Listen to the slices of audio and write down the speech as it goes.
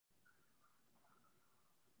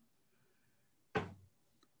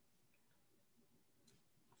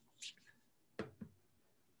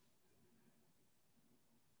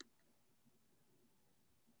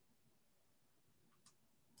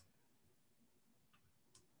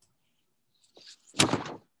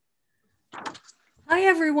Hi,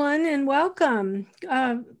 everyone, and welcome.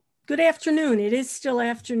 Good afternoon. It is still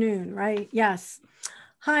afternoon, right? Yes.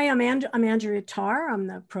 Hi, I'm Andrea Tarr. I'm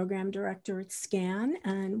the program director at SCAN,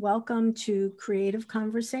 and welcome to Creative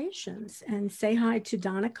Conversations. And say hi to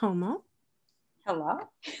Donna Como. Hello.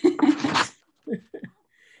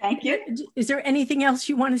 Thank you. Is there anything else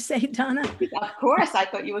you want to say, Donna? Of course. I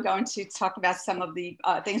thought you were going to talk about some of the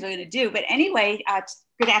things we're going to do. But anyway,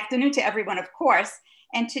 good afternoon to everyone, of course.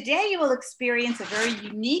 And today you will experience a very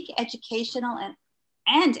unique educational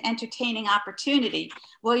and entertaining opportunity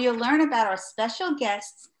where you'll learn about our special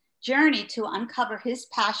guest's journey to uncover his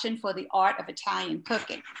passion for the art of Italian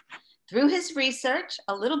cooking. Through his research,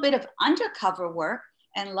 a little bit of undercover work,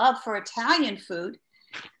 and love for Italian food,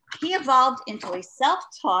 he evolved into a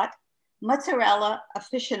self-taught mozzarella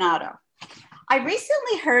aficionado. I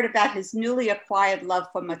recently heard about his newly acquired love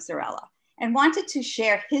for mozzarella and wanted to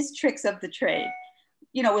share his tricks of the trade,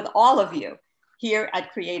 with all of you here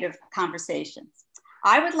at Creative Conversations.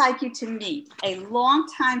 I would like you to meet a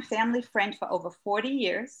longtime family friend for over 40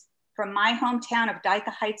 years from my hometown of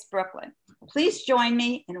Dyker Heights, Brooklyn. Please join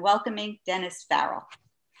me in welcoming Dennis Farrell.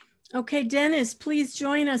 Okay, Dennis, please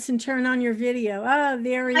join us and turn on your video. Oh,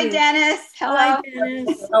 there he is. Hi, Dennis. Hello. Hi,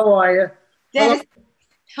 Dennis. How are you? Dennis,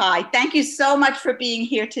 hi. Thank you so much for being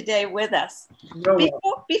here today with us.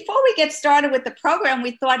 Before we get started with the program,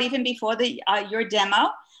 we thought even before your demo,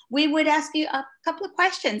 we would ask you a couple of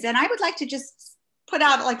questions. And I would like to just put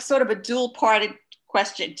out like sort of a dual-parted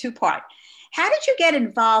question, two-part. How did you get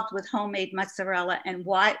involved with homemade mozzarella, and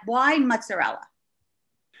why mozzarella?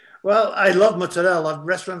 Well, I love mozzarella. The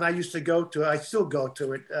restaurant I used to go to, I still go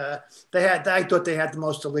to it. I thought they had the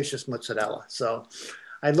most delicious mozzarella. So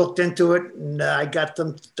I looked into it, and I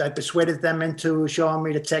persuaded them into showing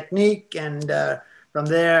me the technique. And from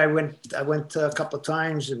there, I went a couple of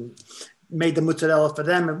times and made the mozzarella for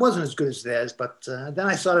them. It wasn't as good as theirs, but then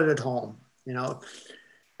I started at home.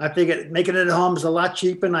 I figured making it at home is a lot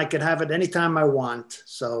cheaper, and I could have it anytime I want.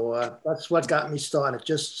 So that's what got me started.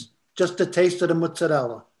 Just the taste of the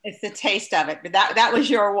mozzarella. It's the taste of it, but that was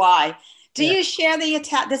your why. Do you share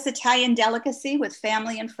this Italian delicacy with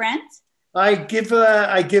family and friends? I give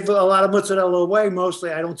a lot of mozzarella away.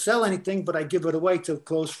 Mostly, I don't sell anything, but I give it away to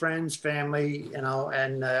close friends, family, and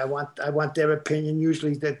I want their opinion.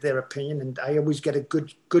 Usually, their opinion, and I always get a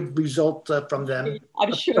good result from them.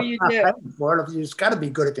 I'm sure you do. It's got to be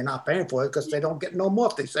good if you're not paying for it, because they don't get no more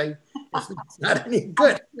if they say it's not any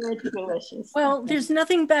good. It's delicious. Well, there's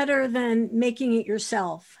nothing better than making it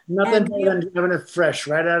yourself. Nothing better than having it fresh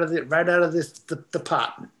right out of the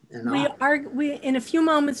pot. We in a few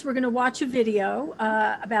moments, we're going to watch a video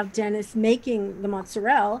about Dennis making the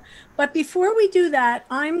mozzarella. But before we do that,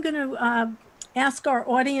 I'm going to ask our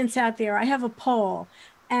audience out there. I have a poll,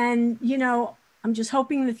 and I'm just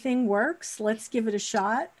hoping the thing works. Let's give it a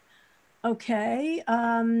shot. Okay.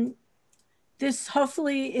 This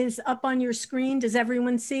hopefully is up on your screen. Does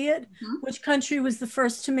everyone see it? Mm-hmm. Which country was the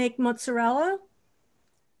first to make mozzarella?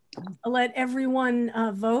 I'll let everyone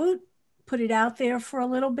vote. Put it out there for a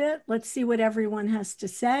little bit. Let's see what everyone has to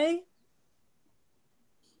say.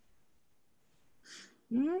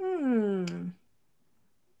 Some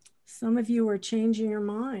of you are changing your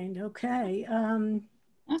mind. Okay. I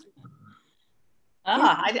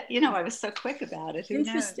was so quick about it.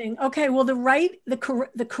 Interesting. Okay. Well,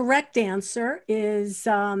 the correct answer is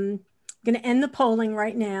going to end the polling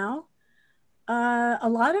right now.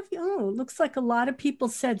 Looks like a lot of people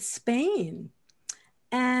said Spain.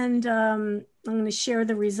 And I'm going to share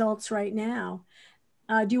the results right now.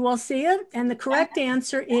 Do you all see it? And the correct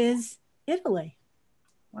answer is Italy.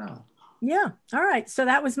 Wow. Yeah. All right. So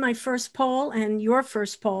that was my first poll and your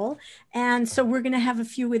first poll. And so we're going to have a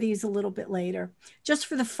few of these a little bit later, just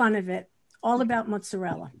for the fun of it, all about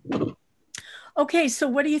mozzarella. Okay. So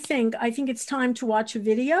what do you think? I think it's time to watch a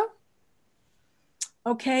video.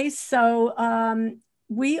 Okay. So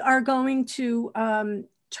we are going to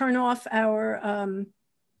turn off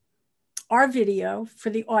our video for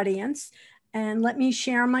the audience, and let me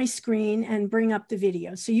share my screen and bring up the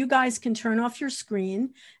video. So you guys can turn off your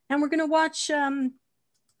screen, and we're going to watch kind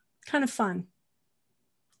of fun.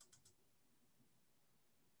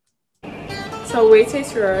 Salve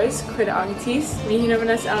Sirores, Quid Agitis,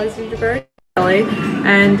 Mihinovenes Alexander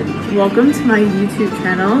and welcome to my YouTube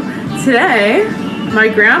channel. Today, my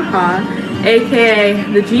grandpa, aka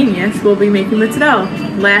the genius, will be making mozzarella.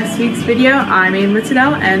 Last week's video, I made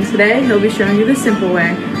mozzarella, and today he'll be showing you the simple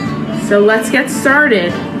way. So let's get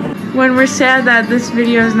started. When we're sad that this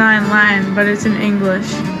video is not in Latin, but it's in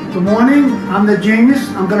English. Good morning, I'm the genius.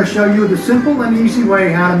 I'm going to show you the simple and easy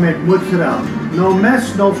way how to make mozzarella. No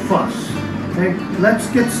mess, no fuss. Okay, let's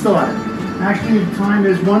get started. Actually, the time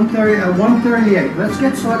is 1:38. Let's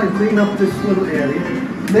get started and clean up this little area.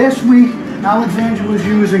 Last week, Alexandra was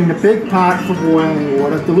using the big pot for boiling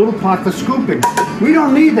water, the little pot for scooping. We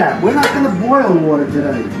don't need that. We're not going to boil water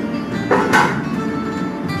today.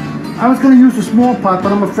 I was going to use the small pot,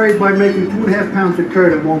 but I'm afraid by making 2.5 pounds of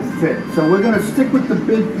curd it won't fit. So we're going to stick with the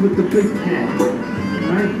big pan.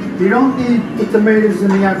 Right? We don't need the tomatoes in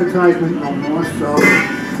the advertisement no more, so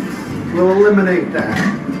we'll eliminate that.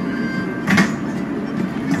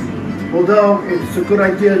 Although it's a good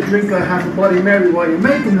idea to drink a half a Bloody Mary while you're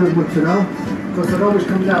making the mozzarella, because it always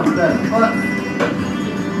comes out better. But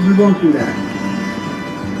we won't do that.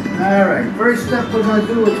 Alright, first step we're going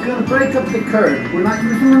to do is going to break up the curd. We're not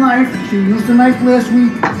using a knife. She used a knife last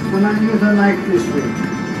week. We're not using a knife this week.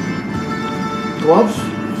 Gloves,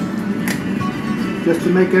 just to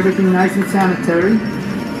make everything nice and sanitary.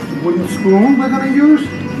 The wooden spoon we're going to use.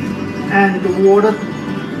 And the water.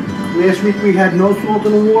 Last week we had no salt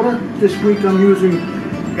in the water. This week I'm using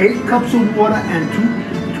 8 cups of water and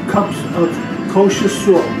 2 cups of kosher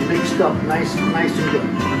salt mixed up nice and good.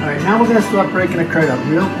 All right, now we're going to start breaking the curd up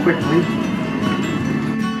real quickly.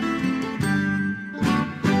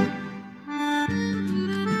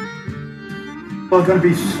 We're going to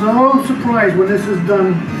be so surprised when this is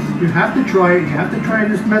done. You have to try it. You have to try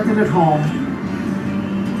this method at home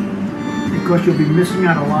because you'll be missing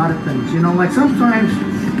out a lot of things. You know, like sometimes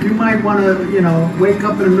you might want to, you know, wake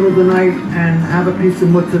up in the middle of the night and have a piece of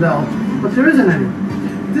mozzarella, but there isn't any.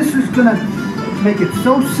 This is going to make it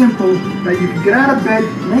so simple that you can get out of bed,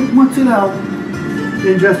 make mozzarella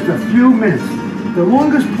in just a few minutes. The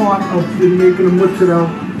longest part of making a mozzarella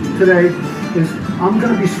today is I'm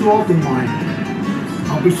going to be salting mine.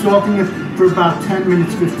 I'll be salting it for about 10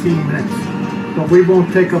 minutes, 15 minutes. But we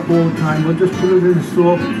won't take up all the time. We'll just put it in a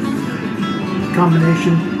salt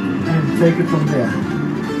combination and take it from there.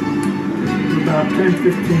 About 10,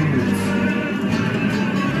 15 minutes.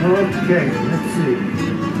 Okay, let's see.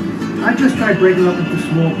 I just tried breaking it up into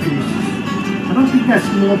small pieces. I don't think that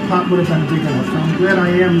small pot would have been big enough, so I'm glad I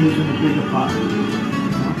am using a bigger pot.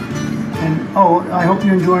 And oh, I hope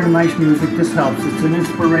you enjoy the nice music. This helps. It's an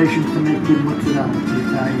inspiration to make good mozzarella, the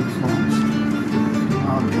Italian songs.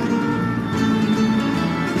 Okay.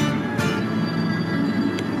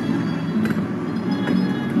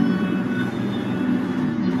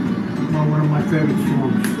 Well, one of my favorite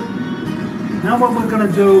songs. Now what we're going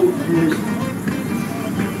to do is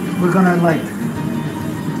we're going to like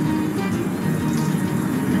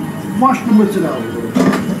wash the mozzarella a little bit.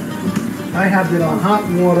 I have it on hot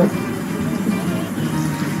water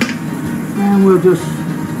and we'll just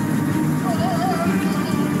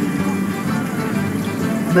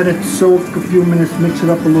let it soak a few minutes, mix it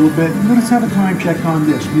up a little bit. Let's have a time check on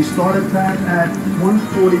this. We started that at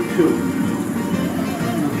 1:42.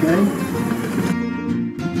 Okay.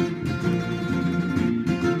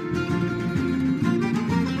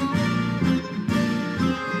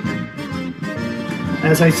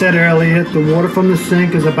 As I said earlier, the water from the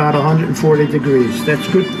sink is about 140 degrees. That's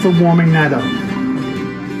good for warming that up.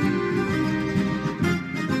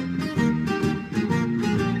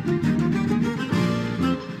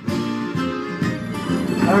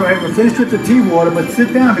 Alright, we're finished with the tea water, but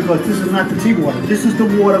sit down because this is not the tea water. This is the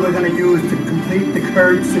water we're going to use to complete the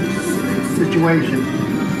curd situation.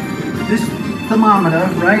 This thermometer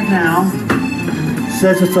right now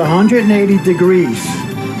says it's 180 degrees.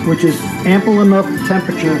 Which is ample enough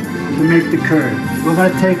temperature to make the curd. We're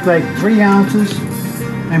going to take like 3 ounces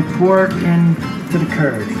and pour it into the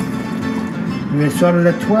curd. We started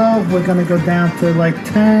at 12, we're going to go down to like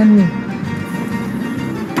 10.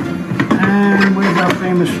 And where's our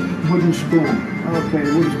famous wooden spoon? Okay,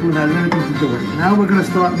 the wooden spoon has everything to do with it. Now we're going to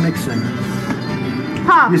start mixing.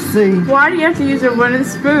 Pop, you see, why do you have to use a wooden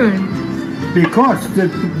spoon? Because the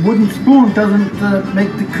wooden spoon doesn't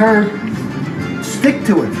make the curd stick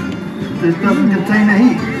to it. It doesn't contain the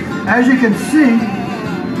heat. As you can see,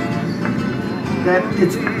 that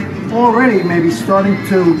it's already maybe starting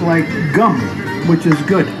to like gum, which is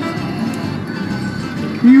good.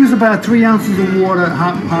 You use about 3 ounces of water,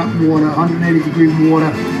 hot water, 180 degree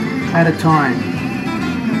water at a time.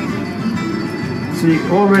 See,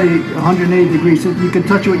 already 180 degrees, so you can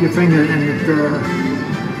touch it with your finger and it's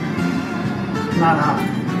not hot.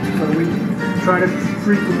 So we try to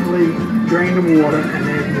frequently drain the water and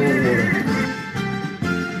add more water.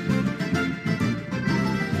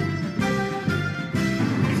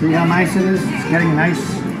 See how nice it is? It's getting nice.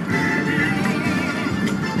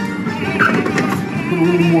 Put a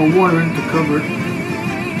little more water in to cover it.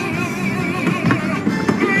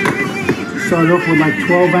 started off with like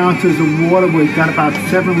 12 ounces of water. We've got about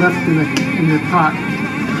 7 left in the pot.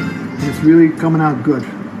 And it's really coming out good.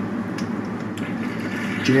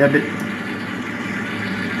 Jab it.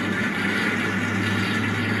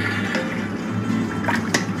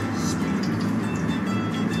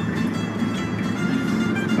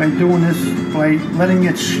 By doing this, by letting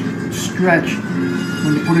it stretch,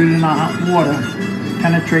 when you put it in the hot water,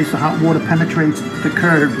 the hot water penetrates the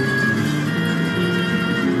curd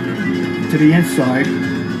to the inside,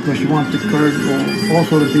 because you want the curd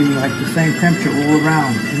also to be like the same temperature all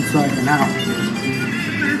around, inside and out.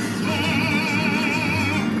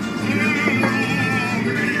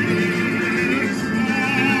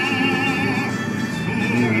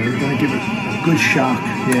 We're going to give it a good shock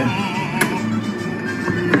here.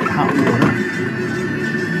 Hot water.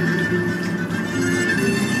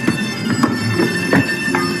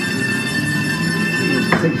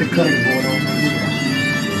 Take the cutting board over here.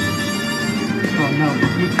 Oh no,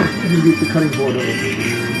 let me get the cutting board over here.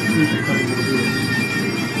 Use the cutting board here.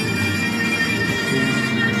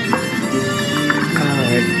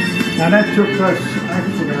 Alright. Now that took us, I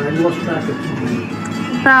forgot, I lost track of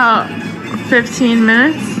time. About 15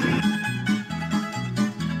 minutes.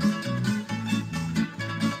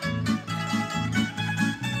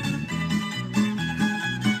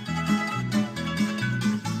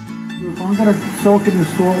 I'm going to soak it in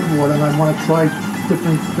salt water and I want to try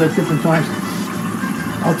different times.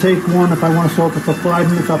 I'll take one. If I want to soak it for 5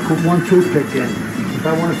 minutes, I'll put 1 toothpick in. If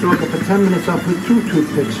I want to soak it for 10 minutes, I'll put 2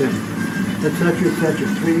 toothpicks in. Etc. etc.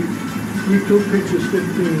 Three toothpicks is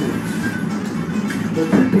 15 minutes. But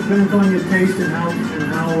it depends on your taste and how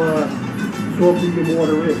salty your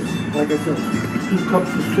water is. Like I said, 2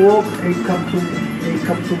 cups of salt, 8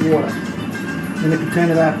 cups of water in a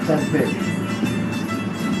container that big.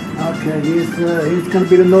 Okay, here's going to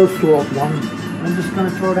be the no salt one. I'm just going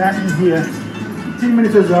to throw that in here. 10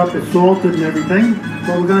 minutes is up, it's salted and everything.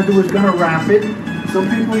 What we're going to do is going to wrap it. Some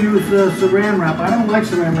people use saran wrap. I don't like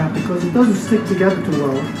saran wrap because it doesn't stick together too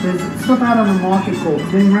well. There's stuff out on the market called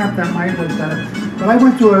cling wrap that might work better. But I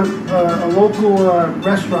went to a local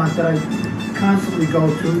restaurant that I constantly go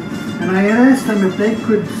to, and I asked them if they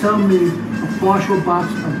could sell me a partial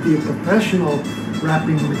box of the professional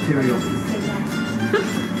wrapping material.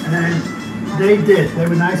 And they did. They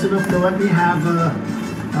were nice enough to let me have a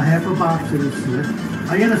half a box of this here.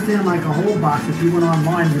 I understand like a whole box, if you went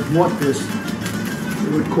online and bought this,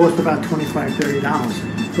 it would cost about $25,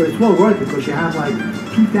 $30. But it's well worth it because you have like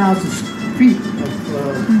 2,000 feet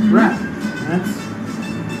of wrap.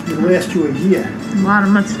 It'll last you a year. A lot of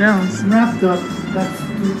mozzarella. Wrapped up.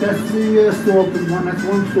 That's the salted one. That's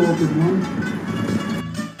one salted one.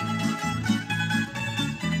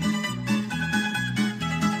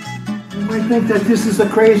 I think that this is a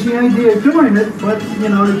crazy idea doing it, but you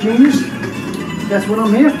know, the genius, that's what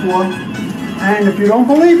I'm here for. And if you don't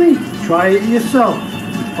believe me, try it yourself.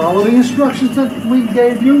 Follow the instructions that we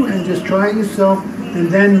gave you and just try it yourself and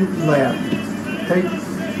then laugh.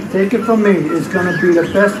 Take it from me, it's going to be the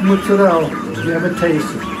best mozzarella you ever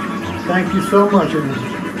tasted. Thank you so much.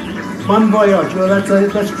 Bon voyage. Well,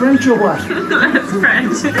 that's French or what? That's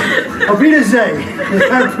French. Au revoir. Is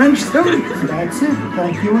that French too? That's it.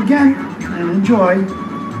 Thank you again and enjoy.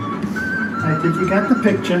 I think you got the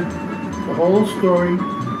picture, the whole story.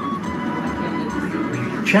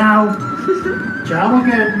 Ciao. Ciao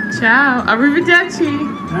again. Ciao. Arrivederci.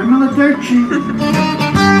 Arrivederci.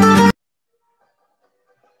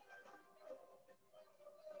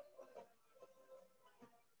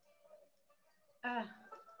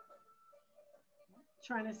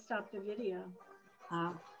 Trying to stop the video.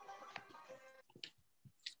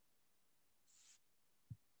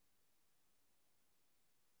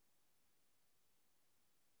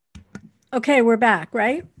 Okay, we're back,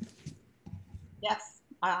 right? Yes.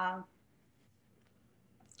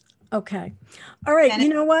 Okay. All right. Dennis,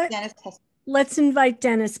 you know what? Dennis Let's invite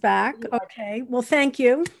Dennis back. Okay. Well, thank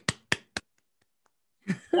you.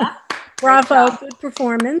 Yeah. Bravo. Good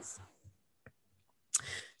performance.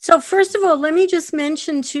 So first of all, let me just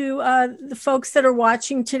mention to the folks that are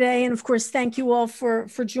watching today, and of course, thank you all for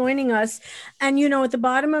joining us. And you know, at the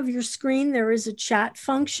bottom of your screen, there is a chat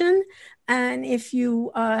function. And if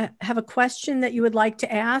you have a question that you would like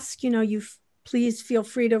to ask, you know, please feel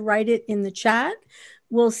free to write it in the chat.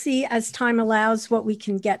 We'll see as time allows what we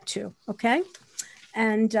can get to, okay?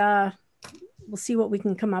 And we'll see what we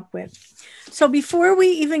can come up with. So before we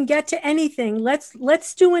even get to anything,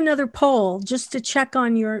 let's do another poll just to check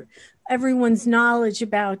on everyone's knowledge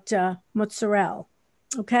about mozzarella.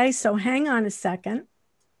 Okay, so hang on a second.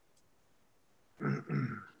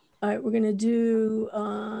 All right, we're gonna do,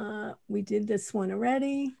 we did this one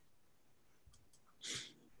already.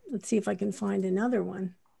 Let's see if I can find another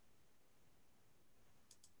one.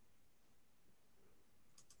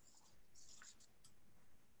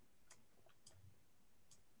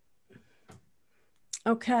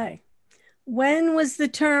 Okay. When was the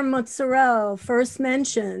term mozzarella first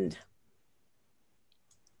mentioned?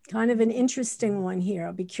 Kind of an interesting one here.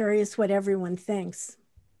 I'll be curious what everyone thinks.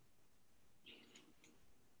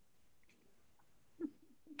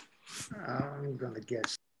 I'm going to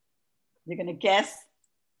guess. You're going to guess?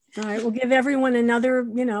 All right, we'll give everyone another,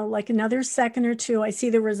 like another second or two. I see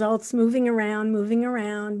the results moving around, moving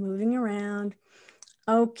around, moving around.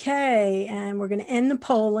 Okay, and we're going to end the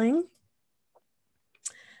polling.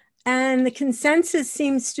 And the consensus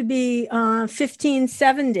seems to be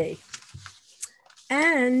 1570.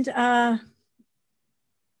 And I'm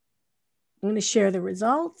going to share the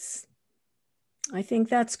results. I think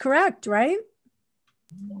that's correct, right?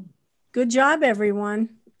 Good job,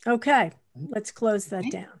 everyone. Okay, let's close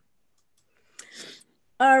that down.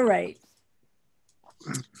 All right.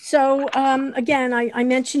 So again, I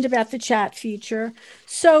mentioned about the chat feature.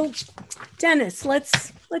 So Dennis,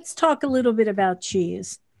 let's talk a little bit about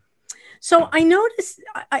cheese. So I noticed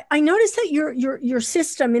that your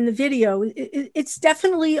system in the video, it's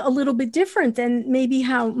definitely a little bit different than maybe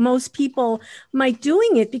how most people might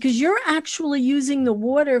doing it, because you're actually using the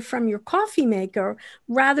water from your coffee maker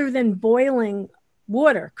rather than boiling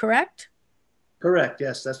water, correct? Correct.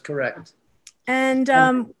 Yes, that's correct. And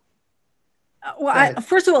well,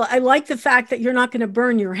 first of all, I like the fact that you're not going to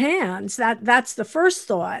burn your hands. That's the first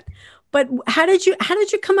thought. But how did you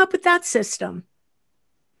come up with that system?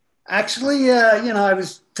 Actually, I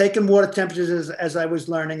was taking water temperatures as I was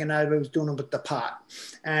learning, and I was doing it with the pot.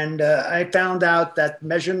 And I found out that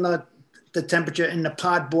measuring the temperature in the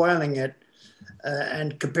pot, boiling it,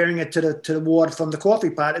 and comparing it to the water from the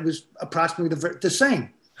coffee pot, it was approximately the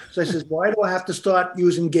same. So I says, why do I have to start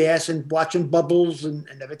using gas and watching bubbles and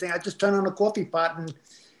everything? I just turn on the coffee pot and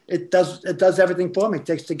it does everything for me. It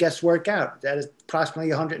takes the guesswork out. That is approximately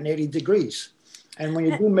 180 degrees. And when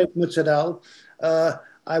you do make mozzarella,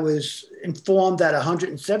 I was informed that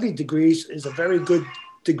 170 degrees is a very good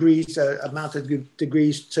amount of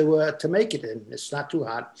degrees to make it in. It's not too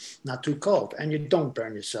hot, not too cold, and you don't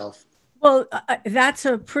burn yourself. Well, that's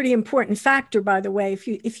a pretty important factor, by the way.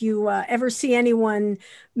 If you ever see anyone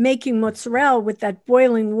making mozzarella with that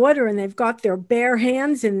boiling water and they've got their bare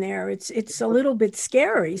hands in there, it's a little bit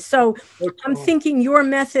scary. So I'm thinking your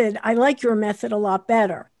method, I like your method a lot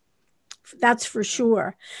better. That's for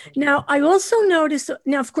sure. Now, I also noticed,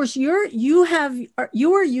 now, of course, you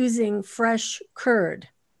are using fresh curd.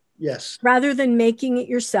 Yes. Rather than making it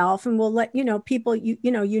yourself, and we'll let people you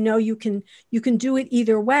can do it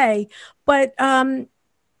either way. But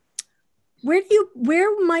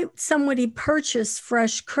where might somebody purchase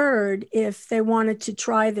fresh curd if they wanted to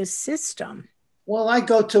try this system? Well, I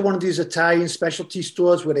go to one of these Italian specialty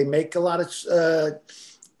stores where they make a lot of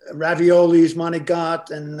raviolis,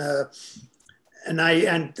 manigat, and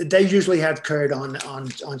they usually have curd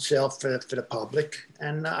on sale for the public,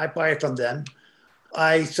 and I buy it from them.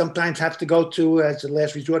 I sometimes have to go to, as a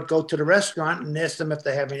last resort, go to the restaurant and ask them if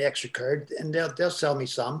they have any extra curd, and they'll sell me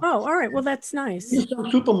some. Oh, all right. Well, that's nice. Some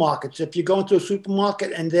supermarkets, if you go into a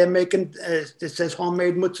supermarket and they're making, it says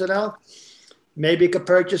homemade mozzarella, maybe you could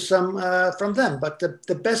purchase some from them. But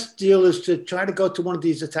the best deal is to try to go to one of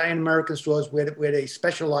these Italian-American stores where they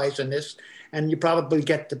specialize in this, and you probably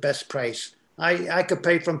get the best price. I could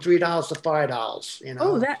pay from $3 to $5,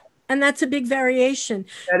 Oh, that's a big variation.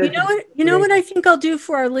 You know what I think I'll do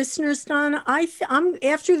for our listeners, Donna? I'm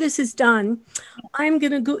after this is done, I'm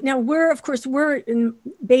gonna go. Now we're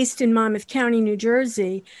based in Monmouth County, New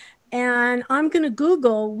Jersey, and I'm gonna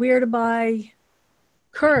Google where to buy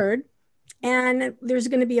curd. And there's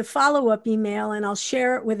going to be a follow-up email, and I'll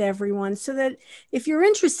share it with everyone so that if you're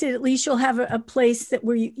interested, at least you'll have a place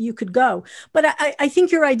where you could go. But I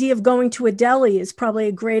think your idea of going to a deli is probably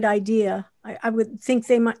a great idea. I would think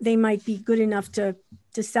they might be good enough to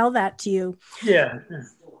sell that to you. Yeah.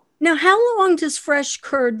 Now, how long does fresh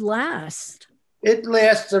curd last? It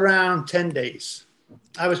lasts around 10 days.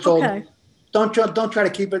 I was told. Okay. Don't try to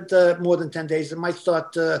keep it more than 10 days. It might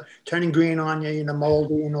start turning green on you,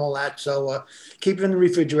 moldy and all that. So keep it in the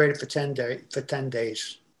refrigerator for 10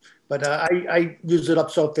 daes. But I use it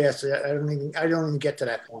up so fast I don't even get to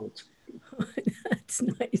that point. That's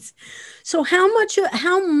nice. So how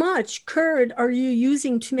much curd are you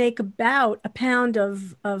using to make about a pound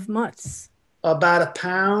of mozz? About a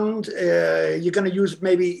pound. You're going to use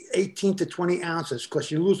maybe 18 to 20 ounces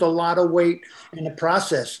because you lose a lot of weight in the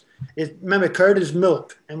process. Remember, curd is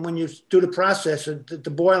milk, and when you do the process,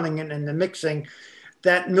 the boiling and the mixing,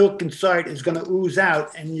 that milk inside is going to ooze out,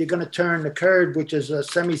 and you're going to turn the curd, which is a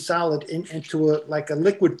semi-solid, into like a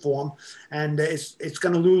liquid form, and it's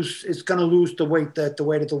going to lose the weight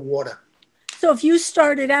of the water. So if you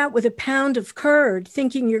started out with a pound of curd,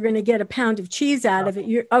 thinking you're going to get a pound of cheese out of it,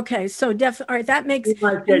 you're okay. So definitely, all right, that makes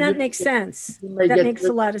sense. That makes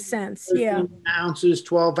a lot of sense. Yeah. Ounces,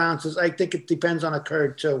 12 ounces. I think it depends on a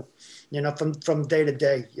curd too. From day to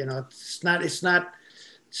day. It's not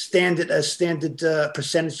standard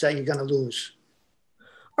percentage that you're going to lose.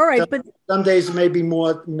 All right, but some days it may be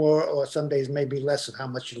more, or some days maybe less of how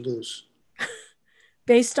much you lose.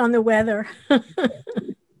 Based on the weather.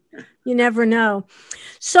 You never know.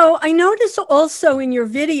 So I noticed also in your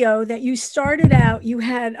video that you started out, you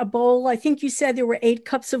had a bowl. I think you said there were 8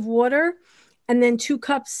 cups of water, and then 2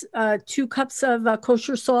 cups of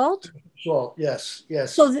kosher salt. Salt, yes.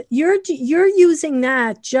 So you're using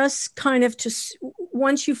that just kind of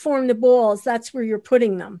once you form the balls, that's where you're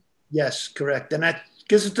putting them. Yes, correct, and that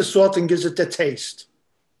gives it the salt and gives it the taste.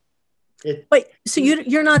 So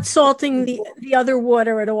you're not salting the other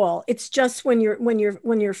water at all. It's just when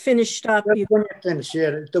you're finished up. When you're finished,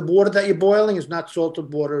 yeah. The water that you're boiling is not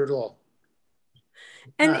salted water at all.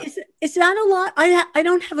 And is that a lot? I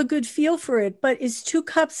don't have a good feel for it, but is 2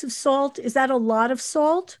 cups of salt, is that a lot of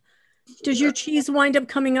salt? Does your cheese wind up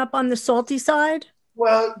coming up on the salty side?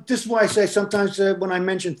 Well, this is why I say sometimes when I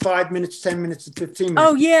mention 5 minutes, 10 minutes, and 15 minutes.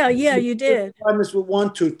 Oh, yeah, you did. 5 minutes with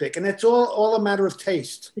 1 toothpick. And it's all a matter of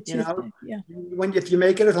taste. Yeah. If you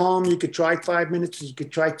make it at home, you could try 5 minutes, you could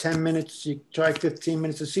try 10 minutes, you could try 15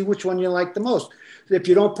 minutes to see which one you like the most. If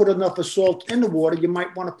you don't put enough of salt in the water, you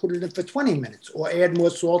might want to put it in for 20 minutes or add more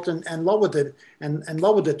salt and lower the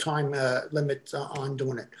time limit on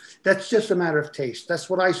doing it. That's just a matter of taste. That's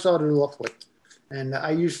what I started off with. And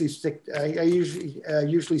I usually stick to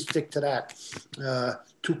that.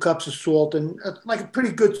 2 cups of salt and like a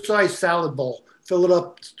pretty good sized salad bowl. Fill it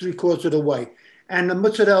up 3/4 of the way. And the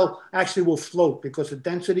mozzarella actually will float because the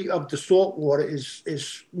density of the salt water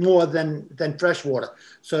is more than fresh water.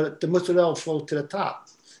 So the mozzarella will float to the top.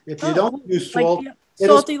 If you don't use salt,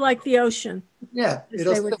 salty like the ocean. Yeah,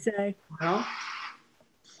 they would say. All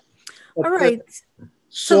right.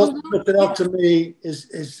 Salt mozzarella to me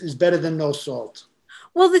is better than no salt.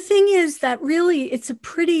 Well, the thing is that really it's a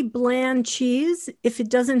pretty bland cheese. If it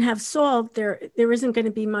doesn't have salt, there isn't going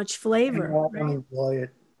to be much flavor. I don't enjoy it.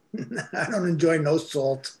 I don't enjoy no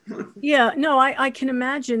salt. Yeah, no, I can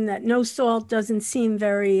imagine that no salt doesn't seem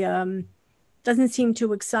too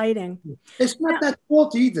exciting. It's not that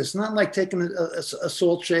salty either. It's not like taking a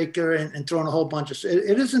salt shaker and throwing a whole bunch of.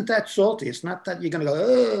 It isn't that salty. It's not that you're going to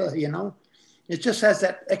go, It just has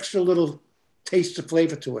that extra little taste of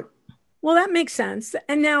flavor to it. Well, that makes sense.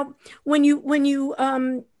 And now, when you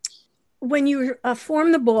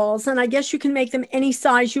form the balls, and I guess you can make them any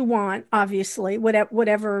size you want, obviously,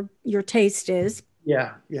 whatever your taste is.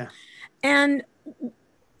 Yeah. And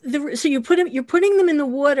so you're putting them in the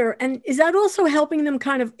water, and is that also helping them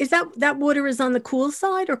kind of? Is that water is on the cool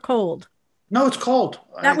side or cold? No, it's cold.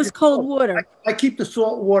 That was cold water. I keep the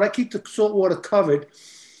salt water covered,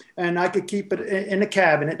 and I could keep it in a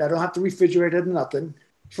cabinet. I don't have to refrigerate it or nothing.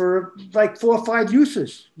 For like 4 or 5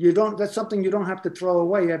 uses. That's something you don't have to throw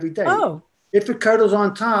away every day. Oh. If the curdle's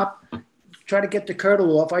on top, try to get the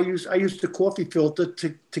curdle off. I use the coffee filter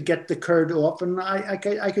to get the curd off, and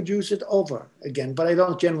I could use it over again, but I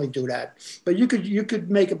don't generally do that. But you could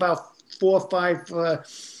make about 4 or 5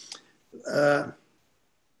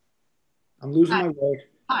 I'm losing my word.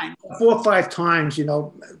 4 or 5 times,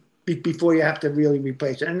 before you have to really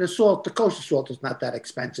replace it. And the kosher salt is not that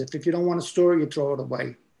expensive. If you don't want to store it, you throw it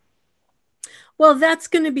away. Well, that's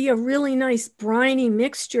going to be a really nice briny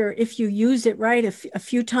mixture if you use it right a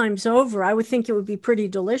few times over. I would think it would be pretty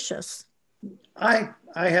delicious. I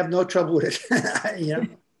have no trouble with it.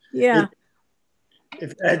 Yeah.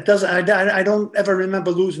 If it doesn't, I don't ever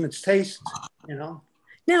remember losing its taste.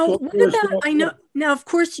 Now, what about? I know. Now, of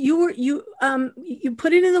course, you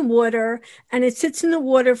put it in the water, and it sits in the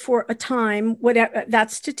water for a time. Whatever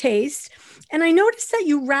that's to taste. And I noticed that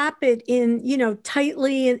you wrap it in,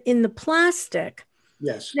 tightly in the plastic.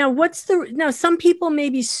 Yes. Now, some people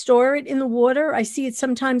maybe store it in the water. I see it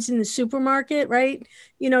sometimes in the supermarket, right?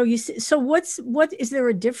 So what is there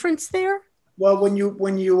a difference there? Well, when you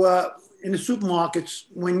in the supermarkets,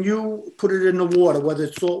 when you put it in the water, whether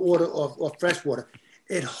it's salt water or fresh water,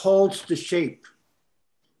 it holds the shape.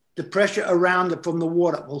 The pressure around it from the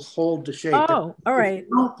water will hold the shape. Oh, all right. If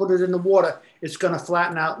you don't put it in the water, it's going to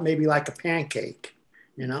flatten out maybe like a pancake,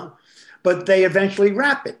 But they eventually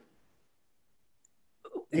wrap it.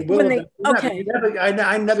 They will okay.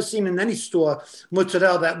 I never seen in any store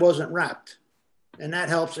mozzarella that wasn't wrapped. and that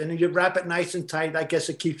helps. And you wrap it nice and tight. I guess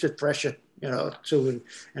it keeps it fresher, too,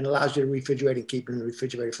 and allows you to refrigerate and keep it in the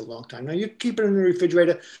refrigerator for a long time. Now you keep it in the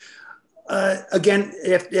refrigerator. Again,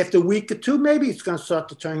 after a week or two, maybe it's going to start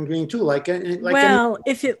to turn green too.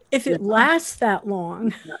 If it lasts that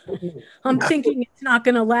long, I'm thinking it's not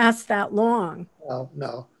going to last that long.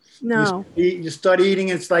 No. You start eating,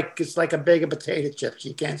 it's like a bag of potato chips.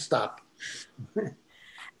 You can't stop.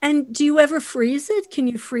 And do you ever freeze it? Can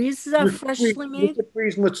you freeze that freshly made? You can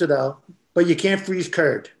freeze mozzarella, but you can't freeze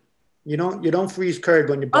curd. You don't freeze curd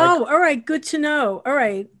when you buy. Oh, all right, good to know. All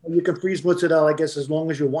right. You can freeze mozzarella, I guess, as long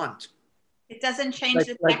as you want. It doesn't change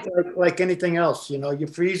the texture. Like anything else, you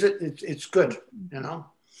freeze it, it's good,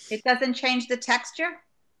 It doesn't change the texture?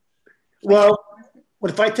 Well,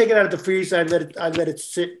 if I take it out of the freezer, I let it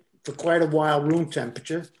sit for quite a while, room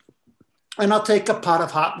temperature. And I'll take a pot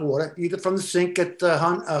of hot water, either from the sink at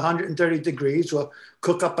 130 degrees, or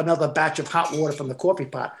cook up another batch of hot water from the coffee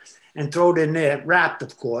pot and throw it in there, wrapped,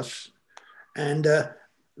 of course, and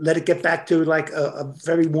let it get back to like a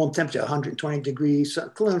very warm temperature, 120 degrees,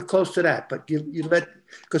 close to that. But you let,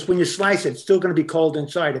 because when you slice it, it's still going to be cold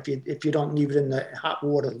inside if you don't leave it in the hot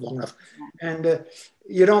water long enough. And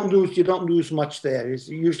you don't lose much there. It's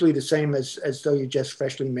usually the same as though you just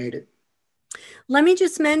freshly made it. Let me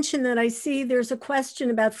just mention that I see there's a question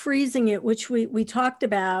about freezing it, which we talked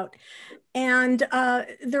about. And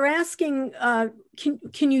they're asking,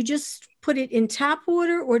 can you just put it in tap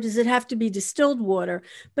water, or does it have to be distilled water?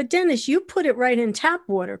 But Dennis, you put it right in tap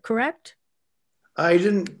water, correct? I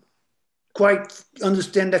didn't quite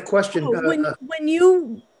understand that question. When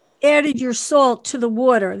you added your salt to the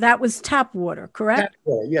water, that was tap water, correct? Tap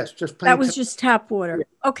water, yes, just plain. That was just tap water.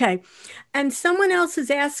 Yeah. Okay. And someone else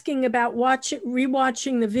is asking about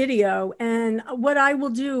rewatching the video. And what I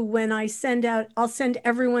will do when I'll send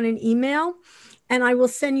everyone an email, and I will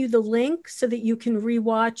send you the link so that you can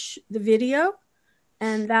rewatch the video.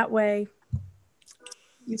 And that way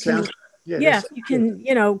you can, you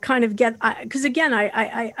can, kind of get, because again,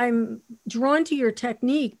 I'm drawn to your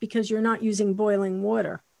technique because you're not using boiling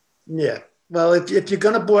water. Yeah. Well, if you're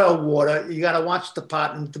going to boil water, you got to watch the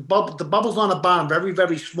pot, and the bubbles on the bottom, very,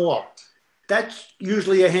 very small. That's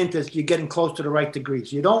usually a hint that you're getting close to the right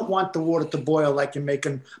degrees. You don't want the water to boil like you're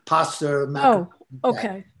making pasta or macaroni. Oh,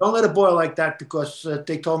 okay. Don't let it boil like that, because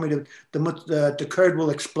they told me the curd will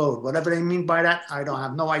explode. Whatever they mean by that, I don't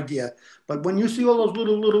have no idea. But when you see all those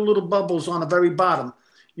little bubbles on the very bottom,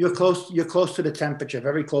 you're close to the temperature,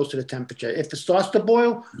 very close to the temperature. If it starts to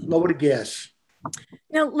boil, lower the gas.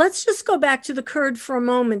 Now, let's just go back to the curd for a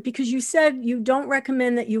moment, because you said you don't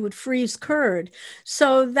recommend that you would freeze curd.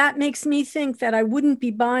 So that makes me think that I wouldn't be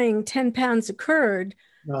buying 10 pounds of curd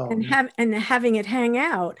and having it hang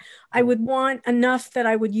out. I would want enough that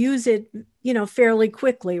I would use it, fairly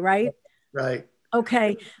quickly, right? Right.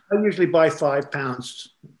 Okay. I usually buy 5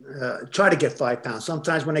 pounds, try to get 5 pounds.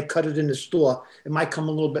 Sometimes when they cut it in the store, it might come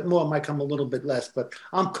a little bit more, it might come a little bit less, but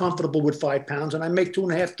I'm comfortable with 5 pounds, and I make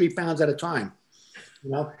 2.5, 3 pounds at a time.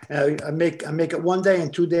 I make it one day,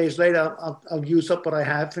 and 2 days later, I'll use up what I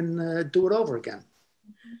have and do it over again.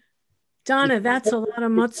 Donna, that's a lot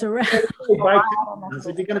of mozzarella.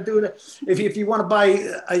 If you're going to do it, if you want to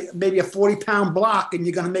buy maybe a 40-pound block and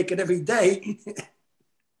you're going to make it every day,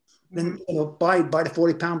 then buy the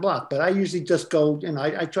 40-pound block. But I usually just go,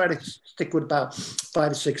 I try to stick with about 5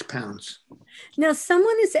 to 6 pounds. Now,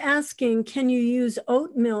 someone is asking, can you use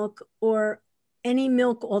oat milk or any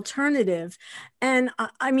milk alternative? And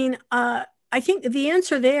I think the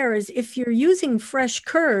answer there is, if you're using fresh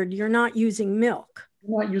curd, you're not using milk.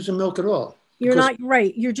 You're not using milk at all. You're not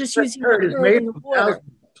right. You're just using the curd in the water.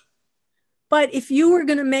 But if you were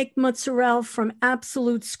going to make mozzarella from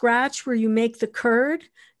absolute scratch, where you make the curd,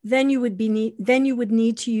 then you would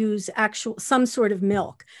need to use some sort of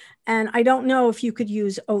milk. And I don't know if you could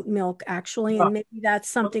use oat milk, actually, and maybe that's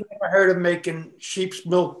something. I've never heard of making sheep's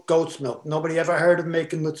milk, goat's milk. Nobody ever heard of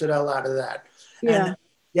making mozzarella out of that. Yeah. And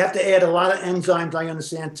you have to add a lot of enzymes, I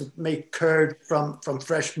understand, to make curd from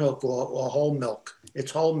fresh milk or whole milk.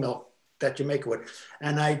 It's whole milk that you make it with.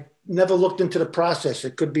 And I never looked into the process.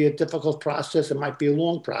 It could be a difficult process. It might be a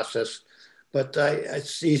long process. But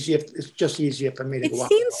it's just easier for me to go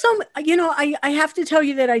out. It seems so, I have to tell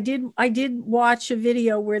you that I did watch a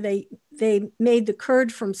video where they made the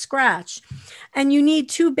curd from scratch, and you need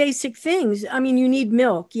two basic things. I mean, you need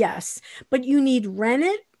milk, yes, but you need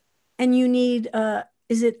rennet, and you need,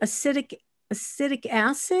 is it acidic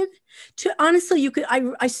acid? Honestly, you could,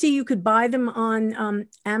 I see you could buy them on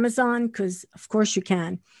Amazon, because of course you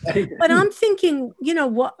can. But I'm thinking,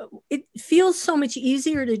 what, it feels so much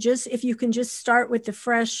easier to if you can just start with the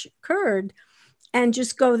fresh curd and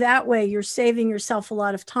just go that way. You're saving yourself a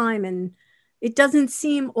lot of time, and it doesn't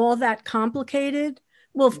seem all that complicated.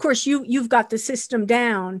 Well, of course, you've got the system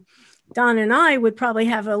down. Don and I would probably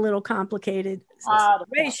have a little complicated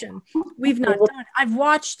situation. We've not done it. I've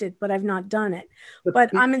watched it, but I've not done it.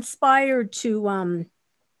 But I'm inspired to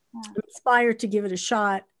give it a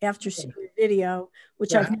shot after seeing the video,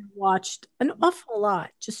 which I've watched an awful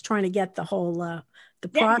lot, just trying to get the whole the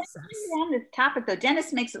process. On this topic, though,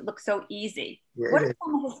 Dennis makes it look so easy. Yeah, what are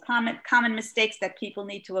some of his common mistakes that people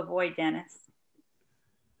need to avoid, Dennis?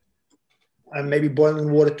 Maybe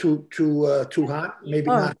boiling water too hot, maybe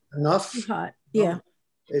not enough. Too hot, yeah.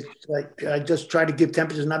 It's like I just try to give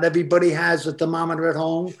temperatures. Not everybody has a thermometer at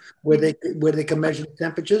home where they can measure the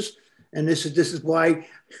temperatures, and this is why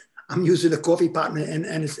I'm using a coffee pot and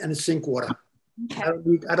a sink water. Okay.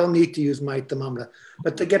 I don't need to use my thermometer.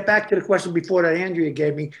 But to get back to the question before that Andrea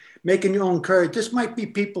gave me, making your own curd. This might be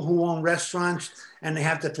people who own restaurants and they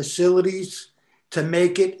have the facilities to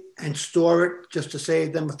make it and store it just to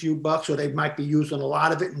save them a few bucks, or they might be using a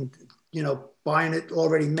lot of it and, you know, buying it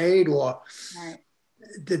already made, or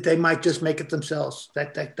they might just make it themselves.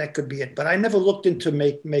 That could be it. But I never looked into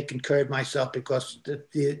making curd myself, because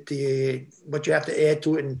the what you have to add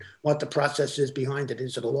to it and what the process is behind it.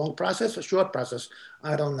 Is it a long process or short process?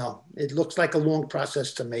 I don't know. It looks like a long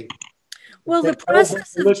process to me. Well, the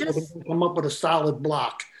process of just come up with a solid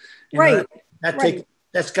block. Right.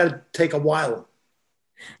 That's got to take a while.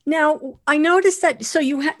 Now, I noticed that, so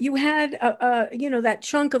you had you know, that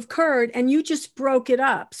chunk of curd, and you just broke it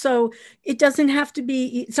up. So it doesn't have to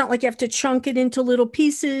be, it's not like you have to chunk it into little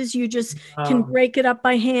pieces. You just can break it up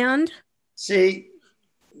by hand. See,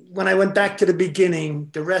 when I went back to the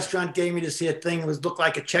beginning, the restaurant gave me to see a thing. It looked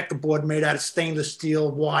like a checkerboard made out of stainless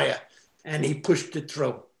steel wire, and he pushed it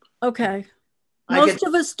through. Okay. Most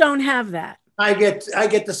of us don't have that. I get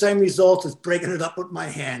the same results as breaking it up with my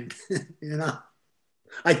hand, you know.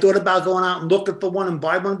 I thought about going out and looking for one and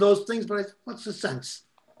buy one of those things, but what's the sense?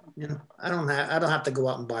 You know, I don't have to go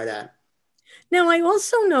out and buy that. Now, I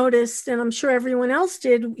also noticed, and I'm sure everyone else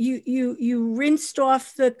did, you rinsed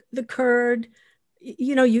off the curd.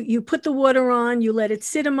 You know, you put the water on, you let it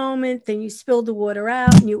sit a moment, then you spilled the water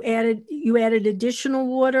out, and you added additional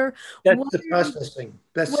water. That's the processing.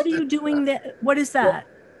 What are you doing there? What is that?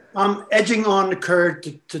 I'm edging on the curd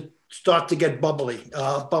to start to get bubbly.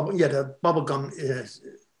 The bubble gum is,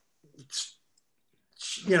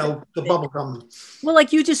 you know, the bubble gum. Well,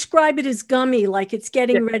 like you describe it as gummy, like it's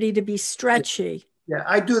getting ready to be stretchy. Yeah,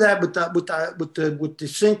 I do that with the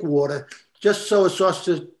sink water, just so it starts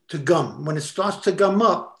to gum. When it starts to gum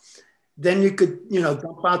up, then you could, you know,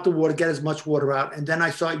 dump out the water, get as much water out, and then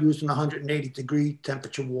I start using 180-degree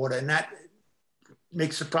temperature water, and that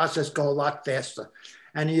makes the process go a lot faster.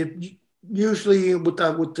 And you usually with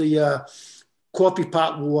the coffee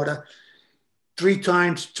pot water, 3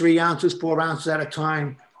 times 3 ounces, 4 ounces at a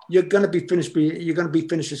time, you're going to be finished.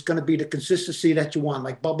 It's going to be the consistency that you want,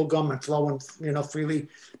 like bubble gum and flowing, you know, freely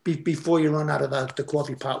before you run out of the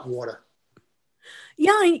coffee pot water.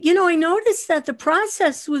 Yeah, you know, I noticed that the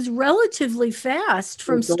process was relatively fast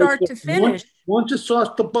from start to finish. Once it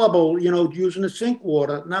starts to bubble, you know, using the sink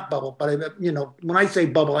water, not bubble, but, you know, when I say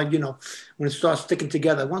bubble, you know, when it starts sticking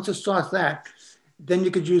together, once it starts that, then you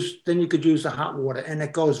could use the hot water, and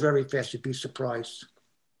it goes very fast. You'd be surprised.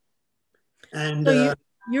 And so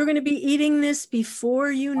you're going to be eating this before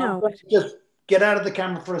you know it. Just get out of the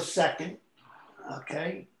camera for a second.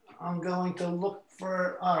 Okay. I'm going to look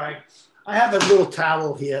for, all right. I have a little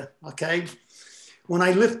towel here, okay? When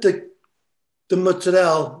I lift the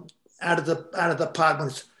mozzarella out of the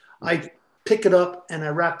pot, I pick it up and I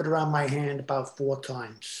wrap it around my hand about 4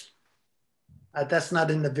 times. That's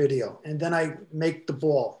not in the video. And then I make the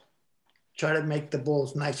ball. Try to make the ball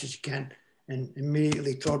as nice as you can, and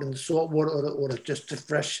immediately throw it in the salt water or just the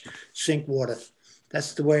fresh sink water.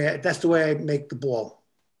 That's the way I make the ball.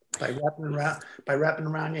 By wrapping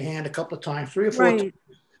around your hand a couple of times, 3 or 4 times.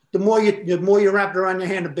 The more you wrap it around your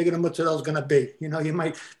hand, the bigger the mozzarella is going to be. You know, you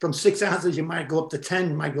might, from 6 ounces, you might go up to 10,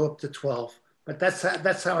 you might go up to 12. But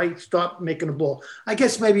that's how I start making a ball. I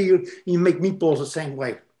guess maybe you make meatballs the same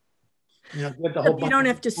way. You know, get the whole you don't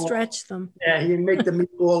have to stretch them. Yeah, you make the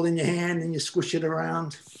meatball in your hand and you squish it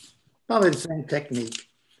around. Probably the same technique.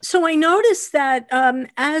 So I noticed that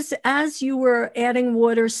as you were adding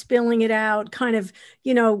water, spilling it out, kind of,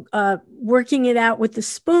 you know, working it out with the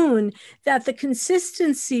spoon, that the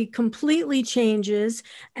consistency completely changes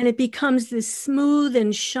and it becomes this smooth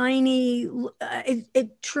and shiny.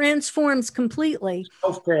 It transforms completely.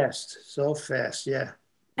 So fast, yeah.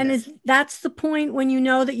 And that's the point when you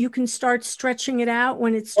know that you can start stretching it out,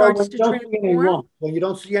 when it Well, starts when to you don't see any transform? lumps, when you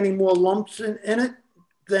don't see any more lumps in it,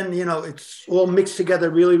 then, you know, it's all mixed together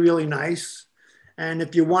really, really nice. And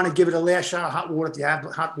if you want to give it a last shot of hot water, if you have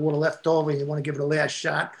hot water left over and you want to give it a last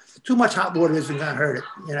shot, too much hot water isn't going to hurt it.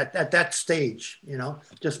 You know, at that stage, you know,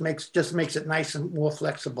 just makes it nice and more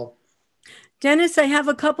flexible. Dennis, I have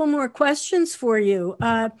a couple more questions for you.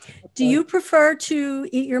 Do you prefer to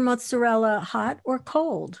eat your mozzarella hot or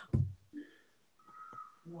cold?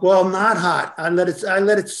 Well, not hot. I let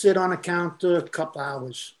it sit on the counter a couple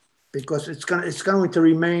hours because it's going to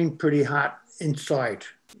remain pretty hot inside.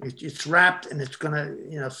 It's wrapped and it's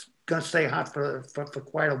gonna stay hot for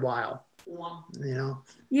quite a while. You know.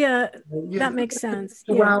 Yeah, that makes sense.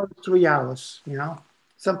 2 hours, 3 hours. You know.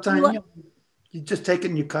 Sometimes you just take it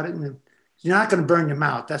and you cut it, and you're not going to burn your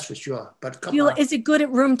mouth. That's for sure. But is it good at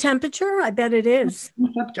room temperature? I bet it is.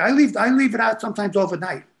 I leave it out sometimes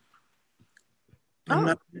overnight.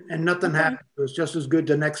 And, and nothing Okay. happens. It's just as good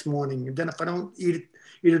the next morning. And then if I don't eat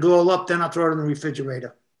it all up, then I'll throw it in the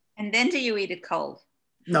refrigerator. And then do you eat it cold?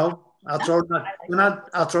 No, I'll throw it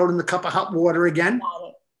in the cup of hot water again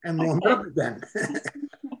and warm it up again.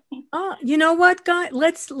 Oh, you know what, guys?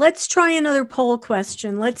 Let's try another poll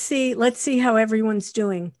question. Let's see how everyone's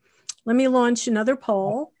doing. Let me launch another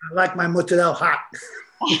poll. I like my mozzarella hot.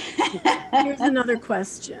 Here's another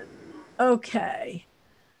question. Okay.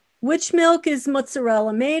 Which milk is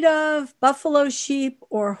mozzarella made of? Buffalo, sheep,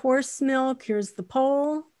 or horse milk? Here's the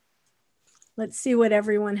poll. Let's see what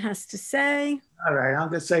everyone has to say. All right,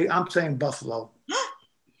 I'm saying buffalo.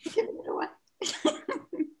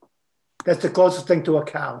 That's the closest thing to a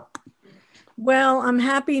cow. Well, I'm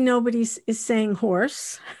happy nobody is saying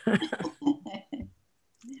horse.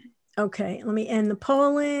 Okay, let me end the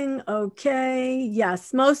polling. Okay,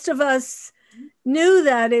 yes, most of us knew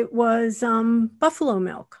that it was buffalo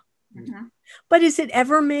milk. Mm-hmm. But is it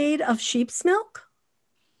ever made of sheep's milk?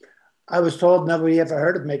 I was told never ever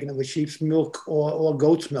heard of making it with sheep's milk or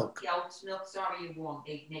goat's milk. Goat's milk, sorry, you won't.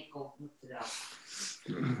 They make goat milk to that.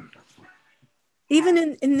 Even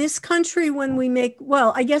in this country, when we make,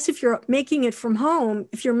 well, I guess if you're making it from home,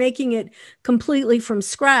 if you're making it completely from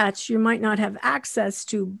scratch, you might not have access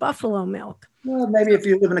to buffalo milk. Well, maybe if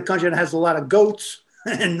you live in a country that has a lot of goats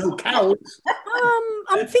and no cows.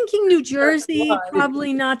 I'm thinking New Jersey,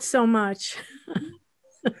 probably not so much.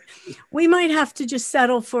 We might have to just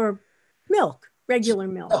settle for milk, regular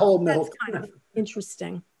milk. The whole milk. That's kind of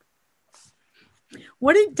interesting.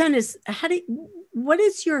 Dennis, what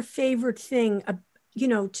is your favorite thing,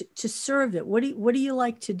 to serve it? What do you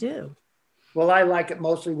like to do? Well, I like it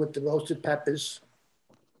mostly with the roasted peppers,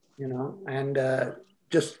 and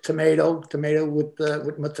just tomato with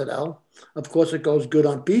mozzarella. Of course, it goes good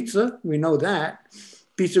on pizza. We know that.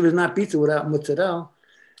 Pizza is not pizza without mozzarella.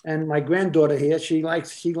 And my granddaughter here, she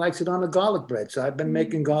likes it on the garlic bread. So I've been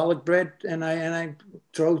making garlic bread, and I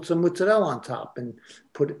throw some mozzarella on top and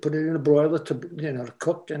put it in a broiler to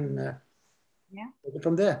cook and take it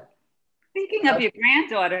from there. Speaking of your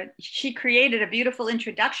granddaughter, she created a beautiful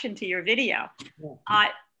introduction to your video. Yeah.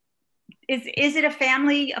 Is it a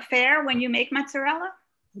family affair when you make mozzarella?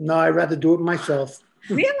 No, I'd rather do it myself.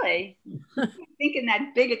 Really? You think in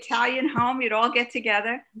that big Italian home, you'd all get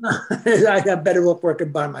together? I got better off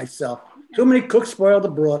working by myself. Too many cooks spoil the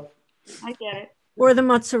broth. I get it. Or the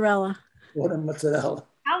mozzarella. Or the mozzarella.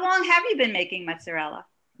 How long have you been making mozzarella?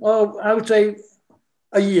 Oh, I would say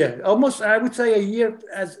a year. Almost, I would say a year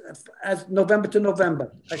as November to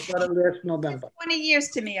November. I started last November. 20 years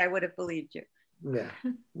to me, I would have believed you. Yeah.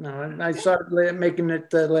 No, I started making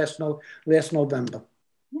it last November.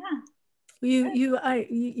 Yeah.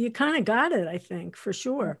 You kind of got it, I think, for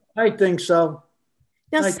sure. I think so.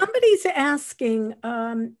 Now, somebody's asking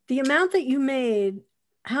the amount that you made.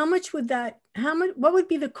 What would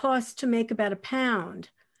be the cost to make about a pound?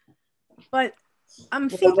 But I'm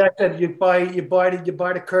thinking, like I said, you buy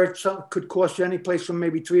the curd. Some could cost you any place from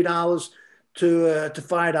maybe $3 to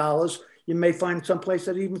 $5. You may find some place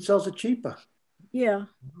that even sells it cheaper. Yeah.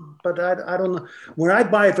 But I don't know. When I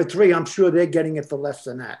buy it for $3, I'm sure they're getting it for less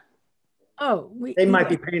than that. Oh, they might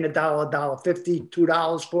be paying $1, $1.50,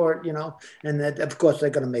 $2 for it, and that, of course, they're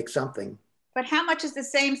going to make something. But how much is the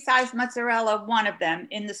same size mozzarella, one of them,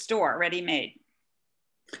 in the store, ready-made?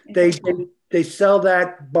 They sell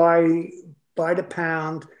that by the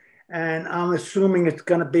pound, and I'm assuming it's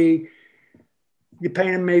going to be, you're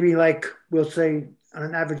paying them maybe we'll say on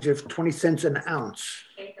an average of 20 cents an ounce.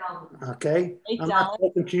 $8. Okay? $8. I'm not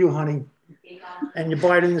talking to you, honey. And you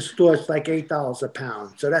buy it in the store, it's like $8 a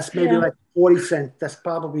pound. So that's maybe 40 cents. That's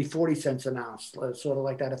probably 40 cents an ounce, sort of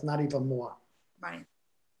like that, if not even more. Right.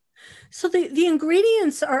 So the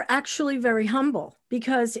ingredients are actually very humble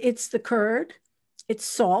because it's the curd, it's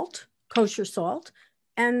salt, kosher salt,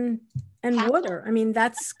 and water. I mean,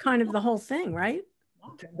 that's kind of the whole thing, right?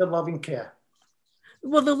 The loving care.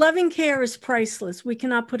 Well, the loving care is priceless. We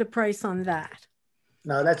cannot put a price on that.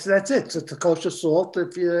 No, that's it. It's the kosher salt.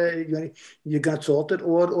 If you got salted,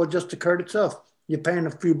 or just the curd itself. You're paying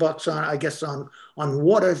a few bucks on, I guess, on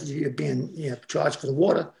water. You're being charged for the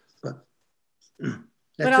water, but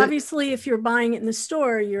obviously, if you're buying it in the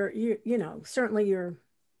store, you're certainly you're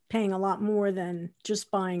paying a lot more than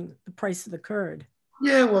just buying the price of the curd.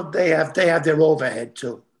 Yeah, well, they have their overhead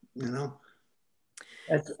too.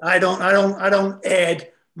 I don't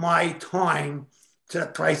add my time to the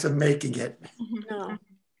price of making it. No.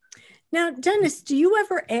 Now, Dennis, do you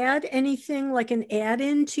ever add anything like an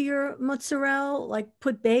add-in to your mozzarella, like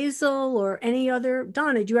put basil or any other?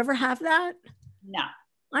 Donna, do you ever have that? No.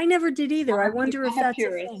 I never did either. I wonder if that's a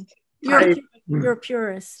thing. You're a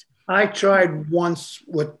purist. I tried once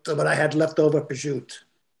with what I had leftover prosciutto,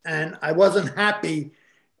 and I wasn't happy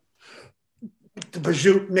with the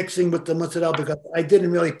prosciutto mixing with the mozzarella because I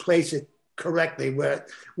didn't really place it correctly where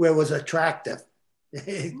it was attractive.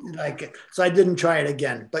 So I didn't try it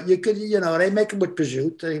again. But you could, they make it with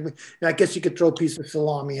prosciutto. I guess you could throw a piece of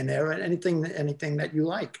salami in there, anything that you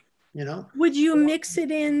like. Would you mix it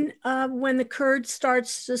in when the curd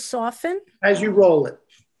starts to soften? As you roll it.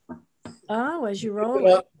 Oh, as you roll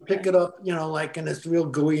it. Pick it up, like, and it's real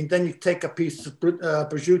gooey. And then you take a piece of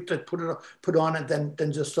prosciutto, put on it,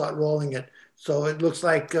 then just start rolling it. So it looks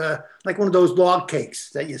like one of those log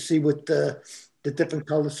cakes that you see with the different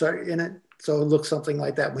colors in it. So it looks something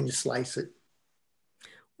like that when you slice it.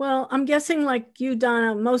 Well, I'm guessing like you,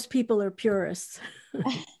 Donna, most people are purists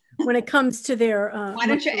when it comes to their. Why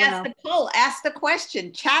don't you ask the poll? Ask the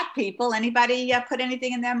question. Chat, people. Anybody put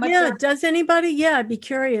anything in there? Yeah. Does anybody? Yeah, I'd be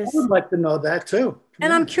curious. I would like to know that too.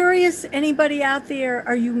 And I'm curious. Anybody out there?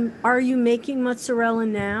 Are you making mozzarella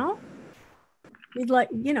now? We'd like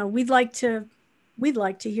to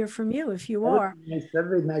hear from you if you are.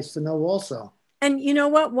 That'd be nice to know also. And you know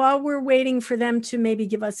what? While we're waiting for them to maybe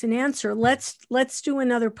give us an answer, let's do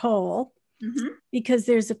another poll because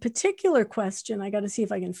there's a particular question. I got to see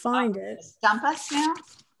if I can find it. Stump us now?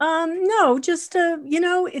 No, just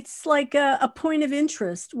it's like a point of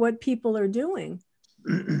interest. What people are doing.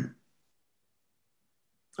 All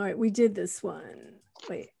right, we did this one.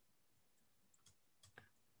 Wait.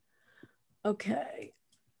 Okay.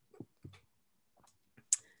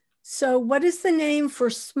 So what is the name for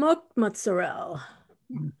smoked mozzarella?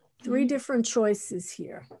 3 different choices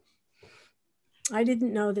here. I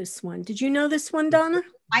didn't know this one. Did you know this one, Donna?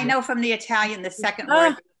 I know from the Italian, the second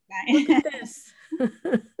word. Look at this.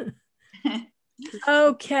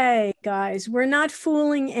 Okay, guys, we're not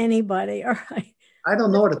fooling anybody. All right. I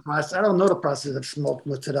don't know the process. I don't know the process of smoked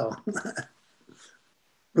mozzarella.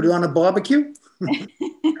 Put it on a barbecue?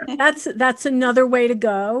 That's another way to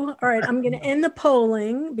go. All right, I'm going to end the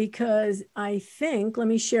polling because I think, let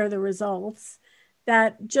me share the results,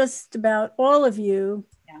 that just about all of you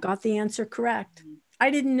got the answer correct. I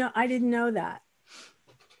didn't know that.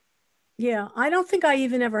 Yeah, I don't think I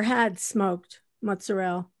even ever had smoked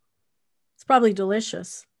mozzarella. It's probably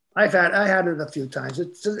delicious. I had it a few times.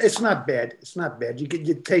 It's not bad. It's not bad.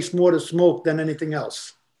 You taste more the smoke than anything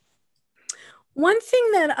else. One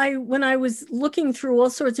thing that when I was looking through all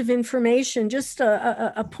sorts of information, just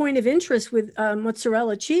a point of interest with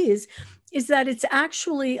mozzarella cheese is that it's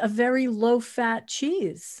actually a very low fat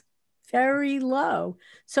cheese, very low.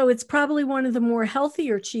 So it's probably one of the more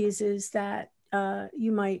healthier cheeses that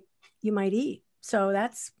you might eat. So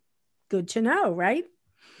that's good to know, right?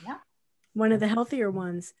 Yeah. One of the healthier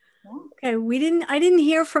ones. Okay, I didn't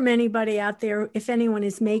hear from anybody out there if anyone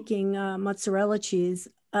is making mozzarella cheese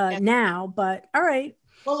now, but all right.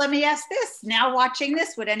 Well, let me ask this. Now watching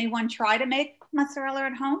this, would anyone try to make mozzarella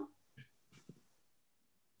at home?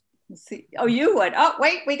 Let's see. Oh, you would. Oh,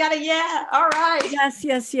 wait, we got a yeah. All right.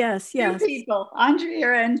 Yes. 2 people,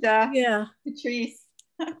 Andrea and Patrice.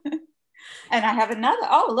 And I have another.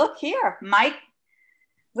 Oh, look here. Mike,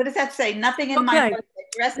 what does that say? Nothing in my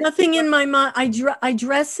Nothing in my mind. I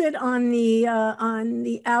dress it on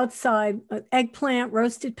the outside. Eggplant,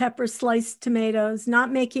 roasted peppers, sliced tomatoes.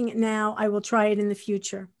 Not making it now. I will try it in the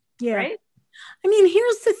future. Yeah. Right? I mean,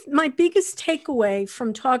 here's my biggest takeaway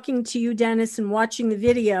from talking to you, Dennis, and watching the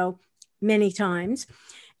video many times.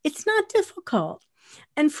 It's not difficult.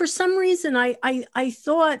 And for some reason, I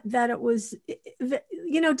thought that it was,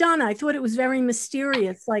 Donna, I thought it was very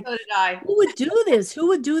mysterious. Like, so did I. Who would do this? Who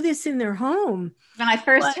would do this in their home? When I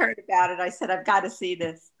first heard about it, I said, I've got to see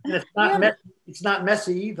this. And it's not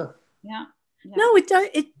messy either. Yeah. Yeah. No,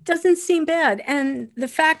 it doesn't seem bad. And the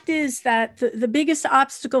fact is that the biggest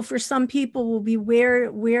obstacle for some people will be where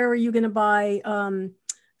are you going to buy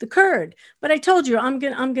the curd? But I told you I'm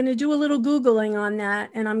gonna do a little Googling on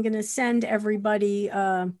that, and I'm gonna send everybody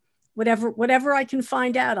whatever I can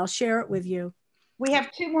find out. I'll share it with you. We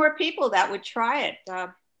have 2 more people that would try it.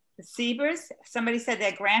 The Siebers, somebody said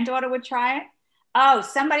their granddaughter would try it. Oh,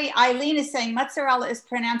 Eileen is saying mozzarella is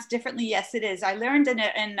pronounced differently. Yes, it is. I learned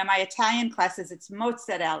in my Italian classes it's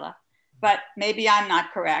mozzarella, but maybe I'm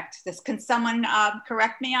not correct. Can someone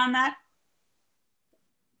correct me on that?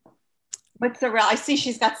 Mozzarella. I see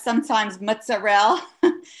she's got sometimes mozzarella.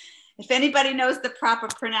 If anybody knows the proper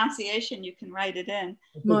pronunciation, you can write it in.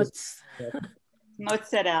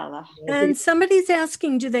 Mozzarella. And somebody's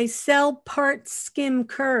asking, do they sell part skim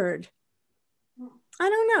curd? I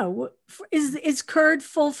don't know. Is curd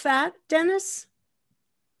full fat, Dennis?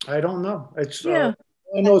 I don't know. It's yeah.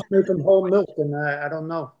 I know it's made from whole milk, and I don't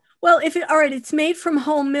know. Well, all right, it's made from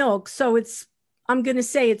whole milk, so I'm going to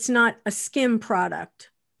say it's not a skim product.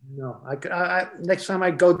 No, I next time I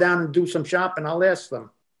go down and do some shopping, I'll ask them.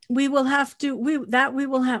 We will have to. We're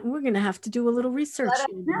going to have to do a little research.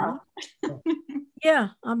 Yeah,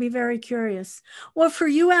 I'll be very curious. Well, for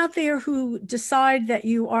you out there who decide that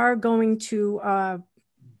you are going to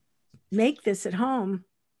make this at home,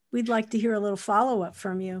 we'd like to hear a little follow-up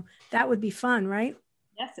from you. That would be fun, right?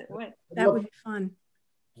 Yes, it would. That would be fun.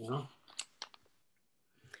 Yeah.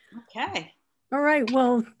 Okay. All right.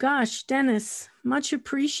 Well, gosh, Dennis, much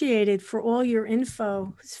appreciated for all your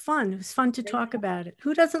info. It was fun. It was fun to talk about it.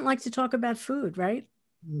 Who doesn't like to talk about food, right?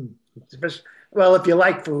 Well, if you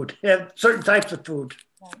like food, certain types of food.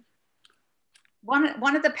 One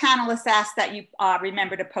of the panelists asked that you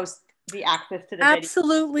remember to post the access to the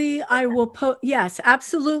absolutely video. I will post. Yes,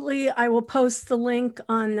 absolutely, I will post the link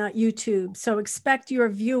on YouTube, so expect your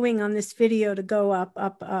viewing on this video to go up.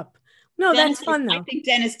 No, Dennis, that's fun though. I think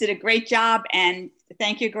Dennis did a great job, and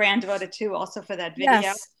thank your granddaughter too also for that video.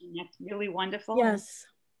 Yes. That's really wonderful. Yes.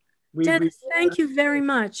 Dennis, thank you very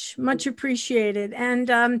much. Much appreciated. And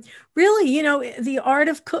really, the art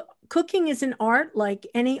of cooking is an art like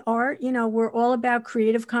any art. We're all about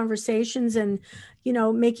creative conversations and,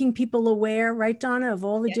 making people aware, right, Donna, of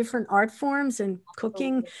all the different art forms and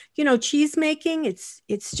cooking. Cheese making,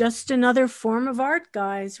 it's just another form of art,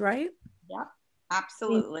 guys, right? Yeah,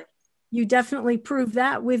 absolutely. You definitely prove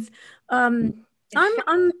that with, I'm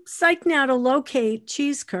psyched now to locate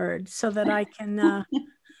cheese curd so that I can, I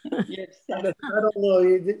don't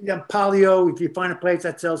know. Polio. If you find a place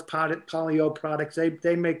that sells polio products,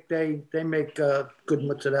 they make good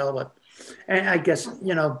mozzarella. And I guess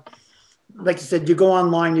like you said, you go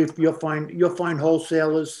online, you'll find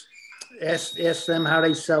wholesalers. Ask them how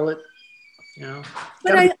they sell it.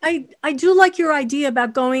 But I do like your idea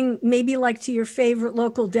about going maybe like to your favorite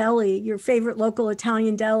local deli, your favorite local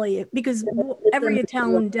Italian deli, because every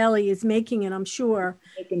Italian deli is making it. I'm sure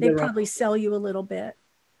they probably sell you a little bit.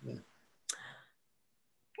 Yeah.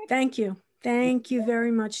 Thank you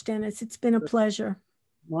very much, Dennis. It's been a pleasure.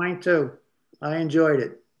 Mine too. I enjoyed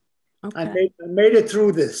it. Okay. I made it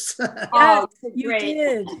through this. Yes,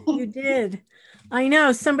 you did. I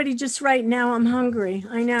know. Somebody just right now. I'm hungry.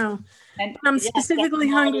 I know. And I'm specifically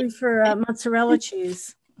hungry for mozzarella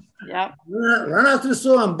cheese. Yeah. Run out to the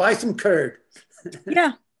store and buy some curd.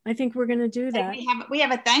 Yeah, I think we're going to do that. We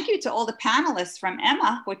have a thank you to all the panelists from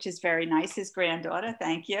Emma, which is very nice. His granddaughter.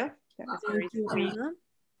 Thank you. That was very sweet.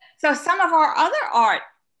 So some of our other art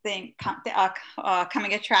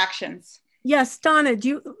coming attractions. Yes, Donna,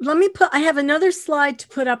 I have another slide to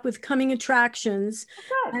put up with coming attractions.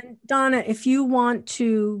 Okay. And Donna, if you want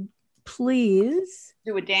to please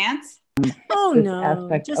do a dance. Oh no!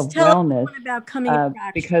 Just tell everyone about coming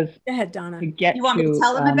attractions. Because go ahead, Donna. You want me to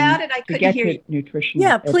tell them about it? I couldn't hear you. Nutrition.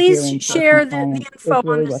 Yeah, please share the info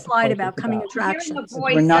on the slide about coming attractions.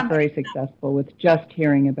 We're not very successful with just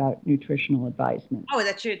hearing about nutritional advisement. Oh,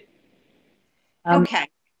 that's you. Okay.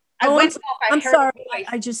 I'm sorry.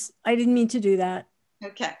 I didn't mean to do that.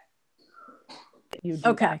 Okay.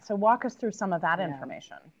 Okay. So walk us through some of that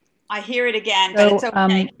information. I hear it again, but it's okay.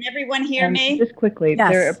 Can everyone hear me? Just quickly, yes.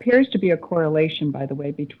 There appears to be a correlation, by the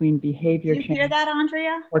way, between behavior change. You hear that,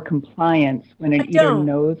 Andrea? Or compliance when it either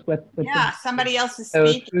knows what. Somebody else is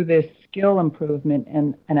speaking. So through this skill improvement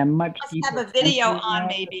and a much deeper. Have a video on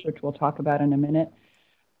maybe, which we'll talk about in a minute.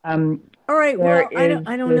 All right. Well, I don't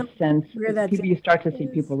know sense where that you start to see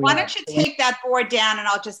people. Why don't you take that board down and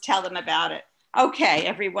I'll just tell them about it. Okay,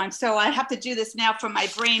 everyone. So I have to do this now from my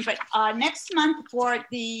brain, but next month for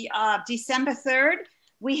the December 3rd,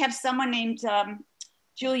 we have someone named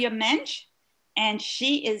Julia Mensch, And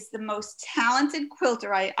she is the most talented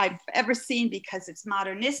quilter I've ever seen, because it's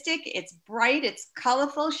modernistic, it's bright, it's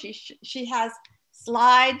colorful. She has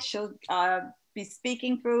slides. She'll be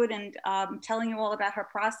speaking through it and telling you all about her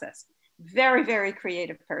process. Very, very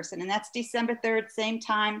creative person. And that's December 3rd, same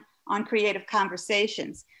time on Creative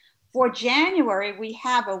Conversations. For January, we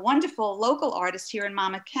have a wonderful local artist here in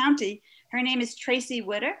Monmouth County. Her name is Tracy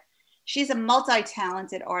Witter. She's a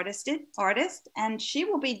multi-talented artist, and she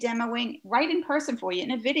will be demoing right in person for you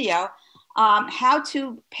in a video how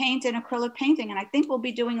to paint an acrylic painting. And I think we'll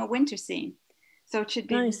be doing a winter scene. So it should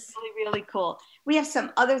be nice. really, really cool. We have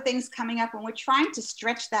some other things coming up, and we're trying to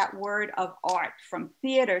stretch that word of art from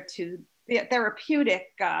theater to therapeutic,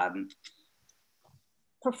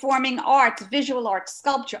 performing arts, visual arts,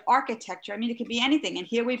 sculpture, architecture. I mean, it could be anything. And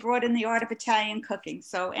here we brought in the art of Italian cooking.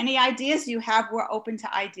 So any ideas you have, we're open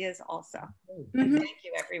to ideas also. Mm-hmm. Thank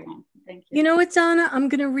you, everyone. Thank you. You know what, Donna? I'm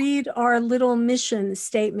going to read our little mission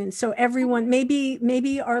statement. So everyone,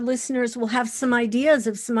 maybe our listeners will have some ideas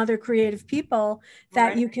of some other creative people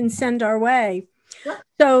that you can send our way. Sure.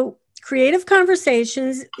 So Creative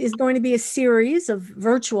Conversations is going to be a series of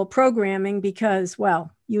virtual programming because,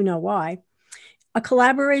 well, you know why. A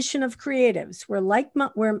collaboration of creatives where like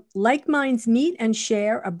minds meet and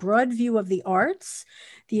share a broad view of the arts,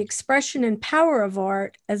 the expression and power of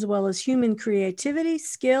art, as well as human creativity,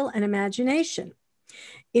 skill, and imagination.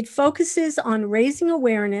 It focuses on raising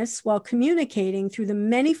awareness while communicating through the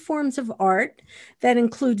many forms of art that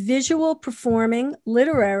include visual, performing,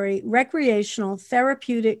 literary, recreational,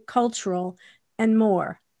 therapeutic, cultural, and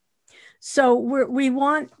more. So we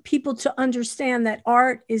want people to understand that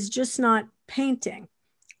art is just not painting.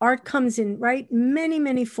 Art comes in many,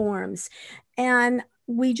 many forms. And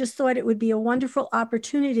we just thought it would be a wonderful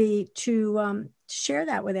opportunity to share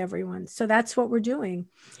that with everyone. So that's what we're doing.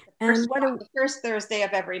 And the first Thursday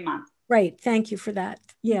of every month. Right. Thank you for that.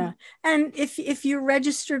 Yeah. And if you're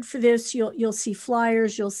registered for this, you'll see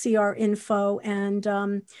flyers, you'll see our info,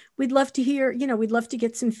 and we'd love to hear, we'd love to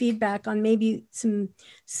get some feedback on maybe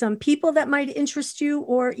some people that might interest you,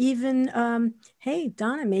 or even, hey,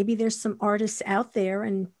 Donna, maybe there's some artists out there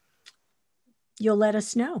and you'll let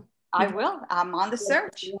us know. I will. I'm on the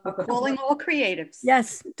search. I'm calling all creatives.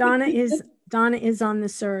 Yes, Donna is on the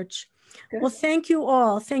search. Good. Well, thank you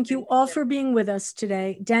all. Thank you all for being with us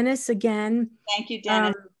today. Dennis, again. Thank you,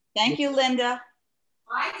 Dennis. Thank you, Linda.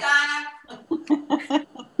 Hi, Donna.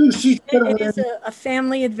 It is a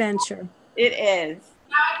family adventure. It is.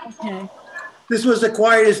 Okay. This was the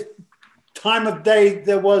quietest time of day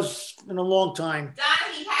there was in a long time.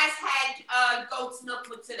 Donna, he has had goat's milk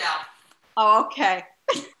mozzarella. Oh, okay.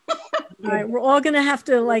 All right, we're all going to have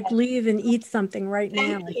to leave and eat something right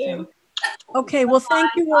now, I think. Okay, well,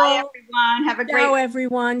 thank you all. Bye, everyone. Have a great Ciao,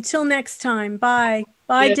 everyone. Till next time. Bye.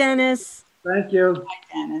 Bye, Dennis. Thank you. Bye,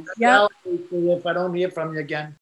 Dennis. Yep. If I don't hear from you again.